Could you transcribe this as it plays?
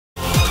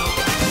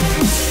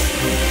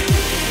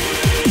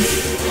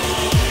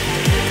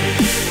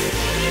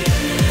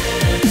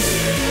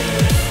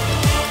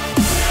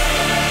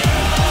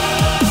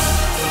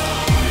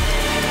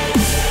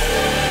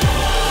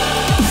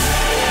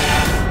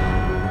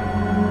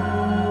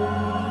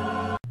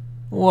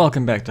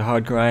Welcome back to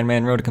Hardcore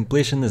Ironman Road to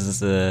Completion. This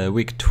is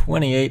week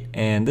 28,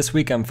 and this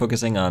week I'm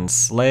focusing on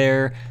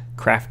Slayer,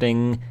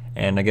 crafting,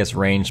 and I guess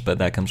ranged, but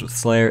that comes with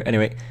Slayer.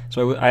 Anyway,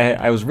 so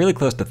I was really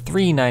close to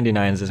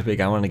 399s this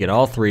week. I wanted to get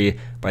all three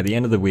by the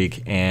end of the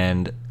week,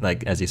 and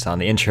like as you saw in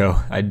the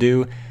intro, I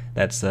do.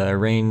 That's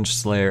range,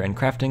 Slayer, and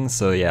crafting.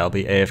 So yeah, I'll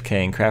be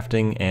AFK and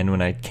crafting, and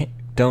when I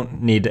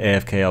don't need to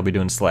AFK, I'll be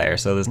doing Slayer.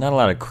 So there's not a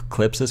lot of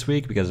clips this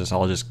week because it's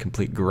all just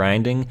complete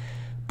grinding.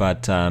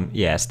 But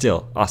yeah,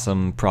 still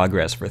awesome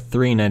progress for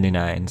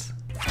 399s.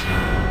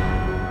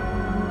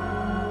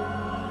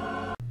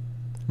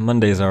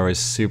 Mondays are always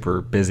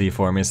super busy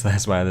for me, so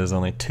that's why there's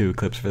only 2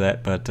 clips for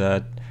that.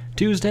 But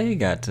Tuesday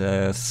got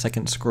a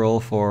second scroll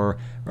for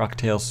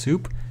Rocktail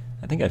Soup.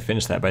 I think I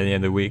finished that by the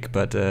end of the week,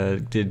 but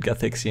did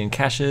Gothixian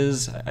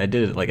caches. I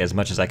did it like as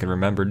much as I could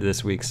remember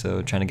this week,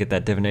 so trying to get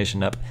that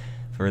divination up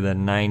for the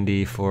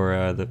 90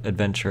 for the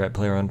adventure at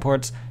Player on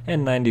Ports,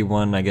 and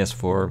 91 I guess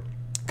for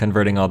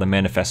converting all the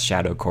manifest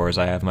shadow cores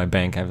I have in my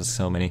bank. I have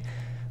so many.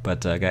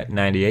 But I got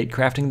 98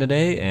 crafting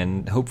today,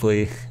 and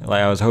hopefully,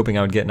 I was hoping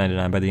I would get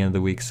 99 by the end of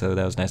the week, so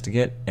that was nice to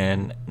get.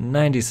 And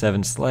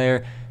 97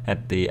 Slayer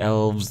at the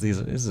Elves. This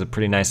is a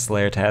pretty nice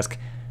Slayer task.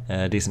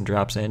 Decent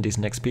drops and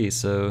decent XP,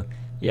 so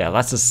yeah,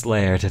 lots of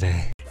Slayer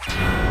today.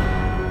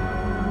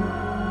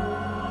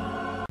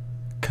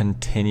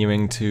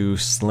 Continuing to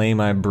slay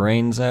my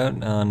brains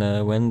out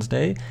on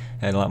Wednesday.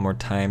 I had a lot more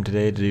time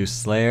today to do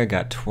Slayer.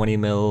 Got 20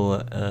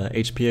 mil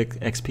HP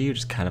XP, which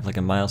is kind of like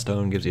a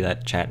milestone. Gives you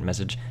that chat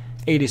message.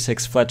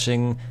 86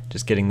 fletching,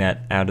 just getting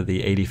that out of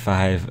the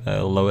 85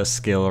 lowest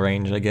skill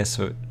range, I guess,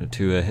 so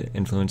to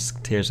influence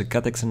tiers of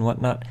Gothics and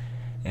whatnot.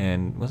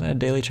 And was that a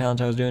daily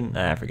challenge I was doing?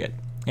 I forget.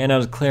 And I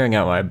was clearing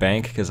out my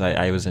bank because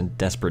I was in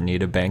desperate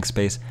need of bank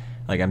space.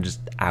 Like, I'm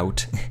just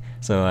out.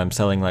 So I'm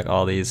selling like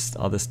all this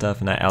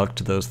stuff, and I alked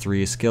those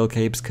 3 skill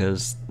capes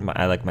because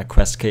I like my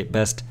quest cape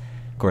best.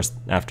 Of course,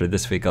 after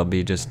this week I'll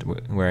be just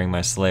wearing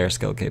my Slayer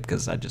skill cape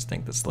because I just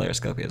think the Slayer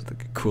skill cape is the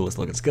coolest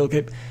looking skill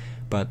cape.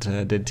 But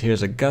did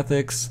Tears of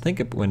Gothics. I think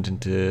it went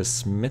into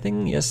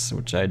smithing, yes,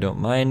 which I don't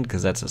mind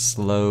because that's a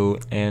slow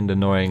and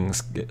annoying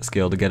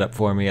skill to get up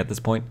for me at this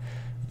point.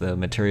 The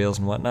materials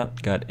and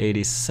whatnot. Got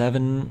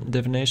 87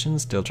 divination,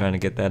 still trying to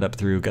get that up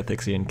through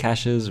Gothixian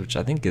caches, which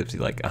I think gives you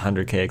like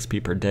 100k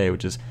XP per day,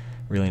 which is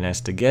really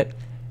nice to get.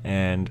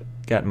 And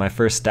got my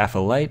first Staff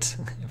of Light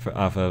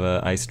off of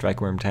a Ice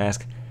Strikeworm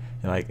task.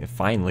 Like,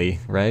 finally,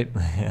 right?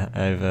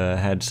 I've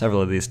had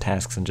several of these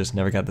tasks and just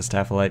never got the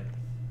Staff of Light.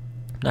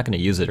 Not going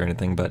to use it or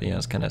anything, but you know,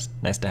 it's kind of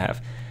nice to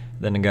have.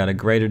 Then I got a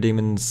Greater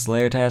Demon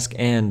Slayer task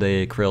and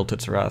a Krill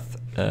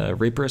Tutsaroth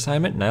Reaper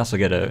assignment, and I also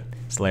get a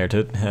Slayer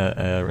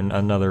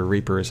another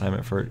Reaper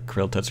assignment for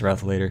Krill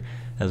Tutsaroth later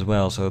as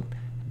well. So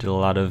did a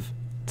lot of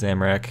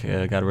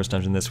Zamorak, God of War's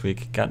Dungeon this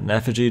week. Got an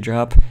effigy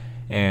drop,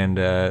 and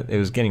it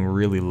was getting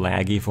really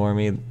laggy for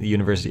me. The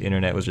university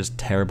internet was just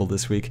terrible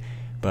this week,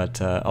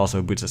 but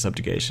also Boots of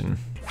Subjugation.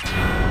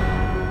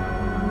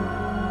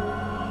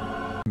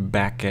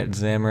 Back at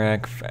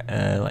Zamorak,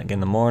 like in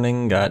the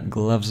morning, got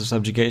Gloves of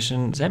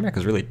Subjugation. Zamorak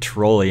was really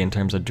trolly in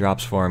terms of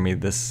drops for me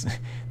this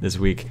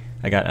week.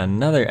 I got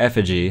another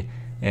effigy,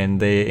 and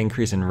they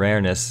increase in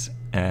rareness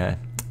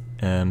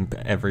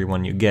every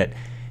one you get.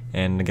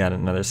 And I got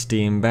another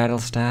Steam Battle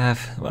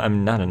Staff. Well,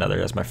 I'm not another,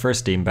 that's my first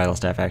Steam Battle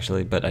Staff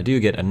actually, but I do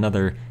get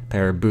another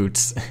pair of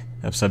Boots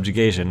of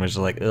Subjugation, which is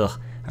like, ugh,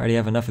 I already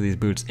have enough of these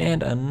boots,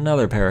 and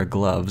another pair of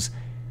gloves.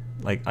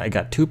 Like, I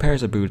got 2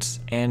 pairs of boots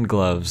and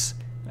gloves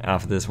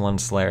off of this one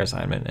Slayer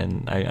assignment,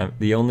 and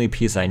the only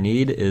piece I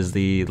need is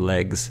the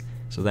legs,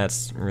 so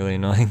that's really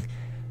annoying.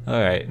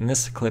 Alright, and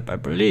this clip I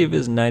believe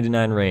is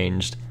 99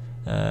 ranged,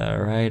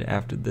 right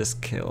after this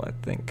kill, I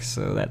think,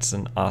 so that's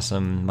an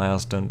awesome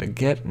milestone to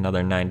get,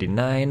 another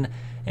 99,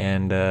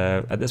 and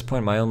at this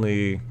point my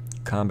only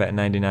combat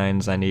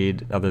 99s I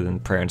need, other than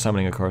prayer and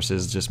summoning of course,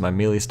 is just my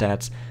melee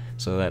stats,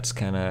 so that's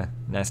kind of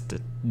nice to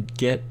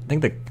get. I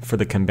think that for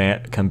the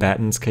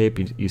combatants cape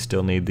you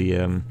still need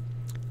the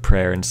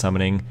prayer and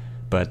summoning,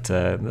 but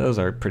those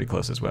are pretty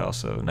close as well,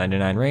 so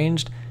 99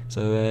 ranged,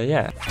 so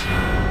yeah.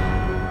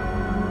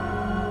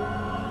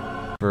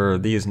 For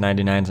these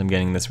 99s I'm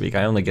getting this week,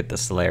 I only get the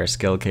Slayer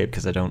skill cape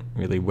because I don't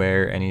really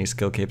wear any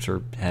skill capes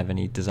or have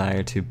any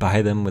desire to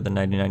buy them with the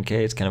 99k,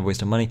 it's kind of a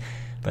waste of money.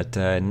 But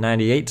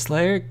 98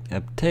 Slayer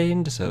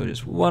obtained, so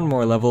just one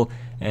more level,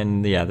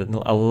 and yeah,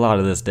 a lot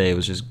of this day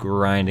was just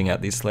grinding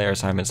out these Slayer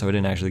assignments, so I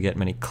didn't actually get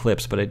many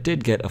clips, but I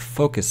did get a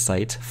focus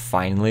sight,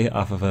 finally,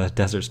 off of a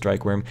Desert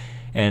Strikeworm,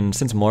 and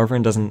since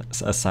Morvern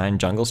doesn't assign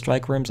Jungle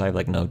Strikeworms, I have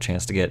like no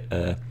chance to get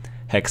a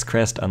Hex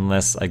Crest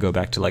unless I go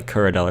back to like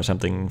Kuradel or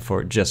something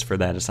just for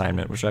that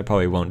assignment, which I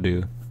probably won't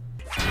do.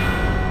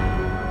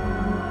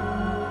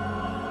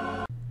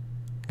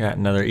 Got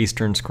another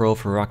Eastern Scroll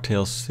for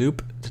Rocktail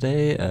Soup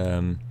today.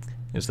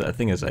 I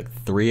think it's like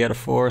 3 out of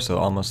 4, so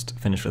almost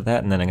finished with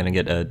that. And then I'm going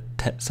to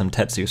get some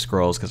Tetsu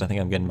Scrolls because I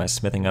think I'm getting my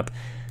smithing up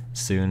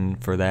soon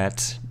for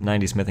that.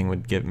 90 smithing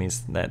would give me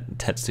that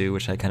Tetsu,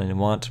 which I kind of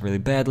want really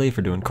badly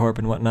for doing Corp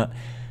and whatnot.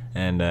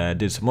 and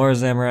did some more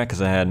Zamorak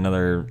because I had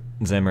another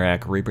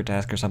Zamorak Reaper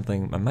task or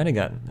something. It might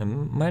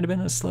have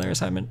been a Slayer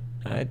assignment.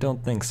 I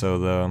don't think so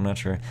though. I'm not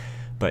sure,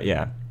 but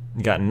yeah,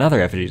 got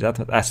another effigy.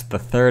 That's the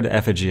third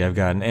effigy I've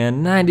gotten,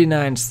 and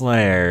 99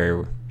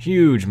 Slayer.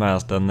 Huge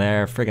milestone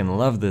there. Friggin'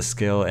 love this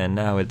skill, and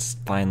now it's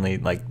finally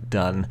like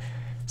done.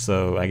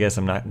 So I guess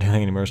I'm not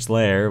doing any more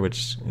Slayer,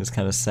 which is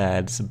kind of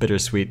sad. It's a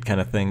bittersweet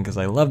kind of thing because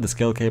I love the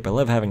skill cape. I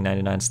love having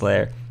 99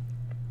 Slayer,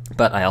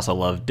 but I also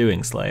love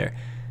doing Slayer.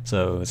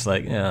 So it's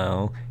like, it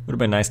would have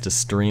been nice to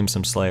stream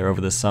some Slayer over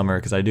the summer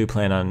because I do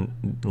plan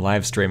on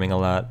live streaming a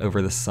lot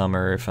over the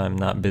summer if I'm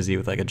not busy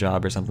with like a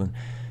job or something.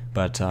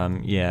 But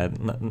yeah,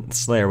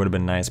 Slayer would have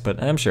been nice,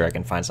 but I'm sure I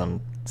can find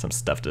some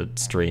stuff to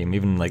stream.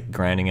 Even like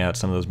grinding out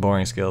some of those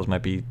boring skills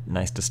might be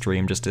nice to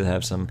stream just to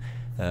have some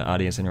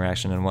audience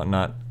interaction and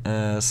whatnot.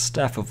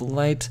 Staff of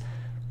Light,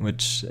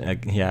 which,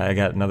 yeah, I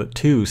got another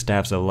 2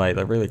 Staffs of Light,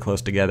 like really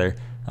close together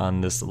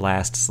on this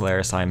last Slayer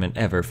assignment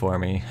ever for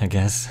me, I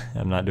guess.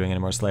 I'm not doing any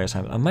more Slayer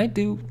assignments.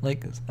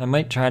 I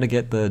might try to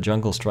get the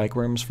Jungle Strike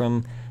Worms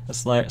from a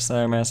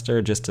Slayer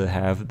Master just to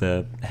have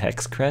the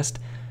Hex Crest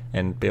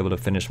and be able to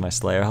finish my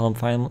Slayer Helm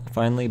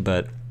finally,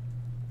 but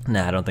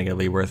nah, I don't think it'll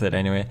be worth it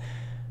anyway.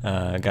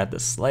 I got the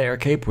Slayer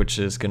Cape, which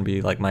is going to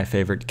be like my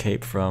favorite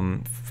cape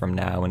from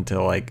now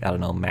until like, I don't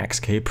know,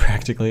 max cape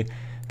practically,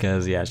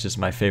 because yeah, it's just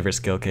my favorite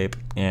skill cape.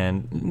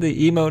 And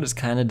the emote is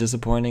kind of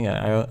disappointing.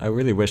 I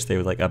really wish they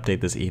would like update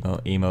this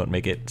emote,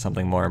 make it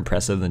something more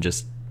impressive than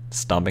just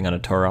stomping on a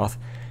Toroth.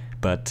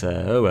 But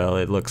oh well,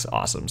 it looks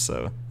awesome,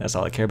 so that's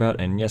all I care about.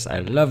 And yes, I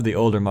love the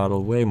older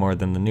model way more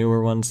than the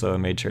newer one, so I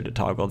made sure to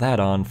toggle that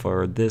on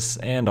for this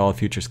and all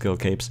future skill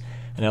capes.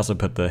 And I also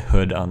put the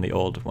hood on the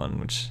old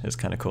one, which is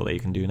kind of cool that you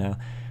can do now.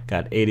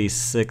 Got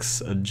 86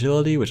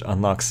 agility, which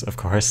unlocks, of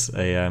course,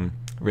 a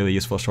really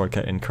useful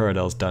shortcut in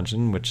Kurodel's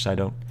dungeon, which I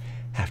don't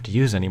have to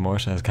use anymore,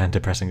 so that's kind of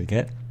depressing to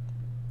get.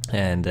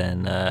 And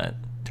then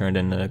turned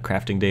in a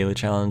crafting daily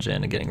challenge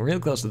and getting real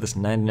close to this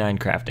 99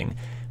 crafting,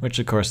 which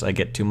of course I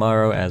get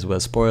tomorrow, as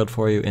was spoiled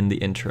for you in the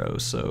intro.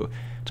 So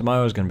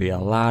tomorrow is going to be a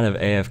lot of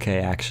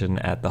AFK action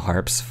at the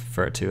harps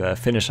to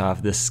finish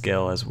off this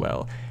skill as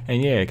well.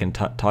 And yeah, I can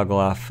toggle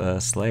off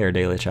Slayer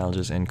daily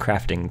challenges and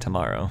crafting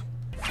tomorrow.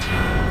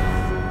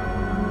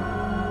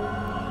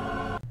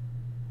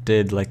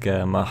 Did like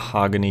a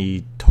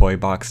mahogany toy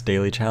box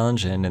daily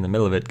challenge, and in the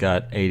middle of it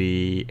got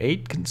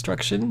 88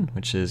 construction,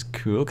 which is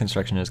cool.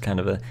 Construction is kind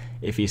of a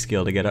iffy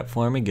skill to get up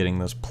for me, getting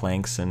those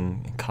planks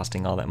and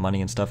costing all that money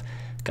and stuff.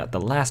 Got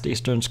the last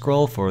Eastern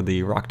Scroll for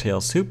the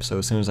Rocktail Soup, so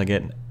as soon as I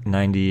get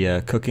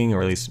 90 cooking,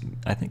 or at least,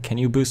 I think, can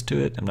you boost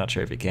to it? I'm not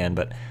sure if you can,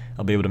 but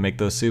I'll be able to make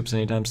those soups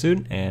anytime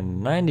soon.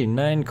 And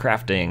 99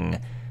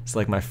 crafting. It's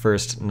like my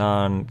first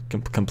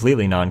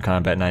completely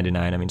non-combat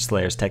 99. I mean,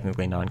 Slayer's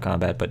technically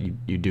non-combat, but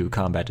you do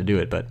combat to do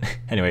it. But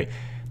anyway,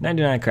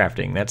 99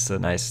 crafting, that's a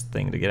nice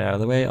thing to get out of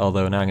the way,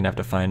 although now I'm going to have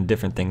to find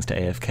different things to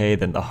AFK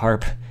than the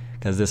harp,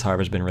 because this harp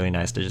has been really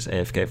nice to just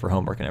AFK for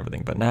homework and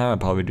everything. But now I'm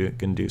probably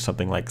going to do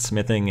something like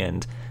smithing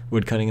and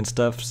woodcutting and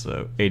stuff,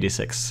 so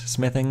 86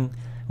 smithing.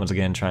 Once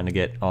again, trying to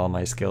get all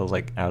my skills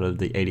like out of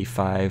the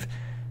 85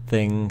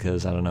 thing,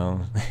 because I don't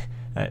know,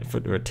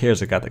 for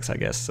Tears of Gothics, I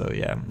guess. So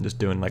yeah, I'm just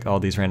doing like all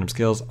these random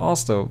skills.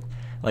 Also,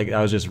 like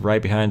I was just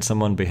right behind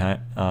someone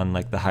on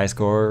like the high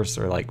scores,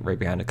 or like right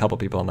behind a couple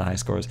people on the high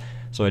scores.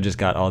 So I just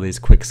got all these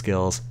quick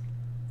skills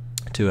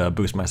to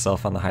boost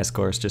myself on the high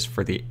scores just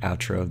for the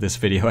outro of this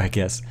video, I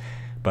guess.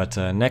 But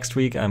next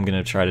week I'm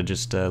gonna try to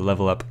just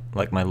level up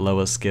like my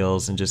lowest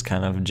skills and just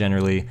kind of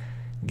generally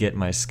get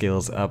my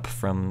skills up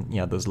from, you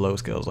know, those low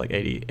skills like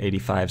 80,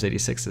 85s,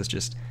 86s,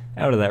 just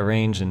out of that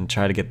range, and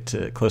try to get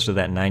to closer to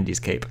that 90s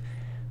cape.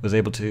 Was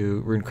able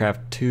to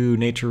runecraft 2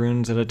 nature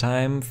runes at a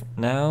time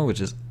now, which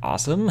is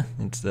awesome.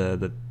 It's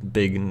the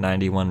big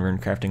 91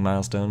 runecrafting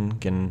milestone.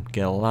 Can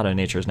get a lot of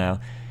natures now,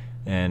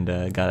 and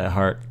got a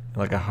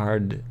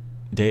hard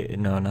day.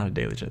 No, not a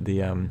daily.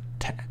 The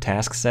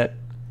task set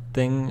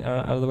thing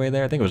out of the way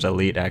there. I think it was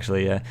elite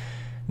actually.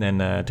 Then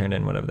turned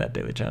in whatever that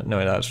daily challenge. No,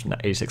 that was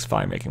 86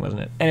 fire making,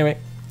 wasn't it? Anyway.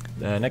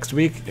 Next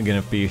week, I'm going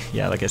to be,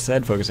 yeah, like I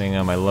said, focusing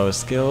on my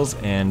lowest skills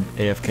and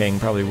AFKing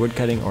probably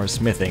woodcutting or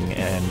smithing,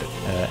 and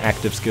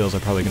active skills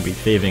are probably going to be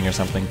thieving or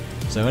something.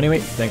 So anyway,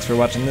 thanks for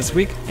watching this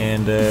week,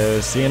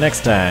 and see you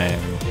next time.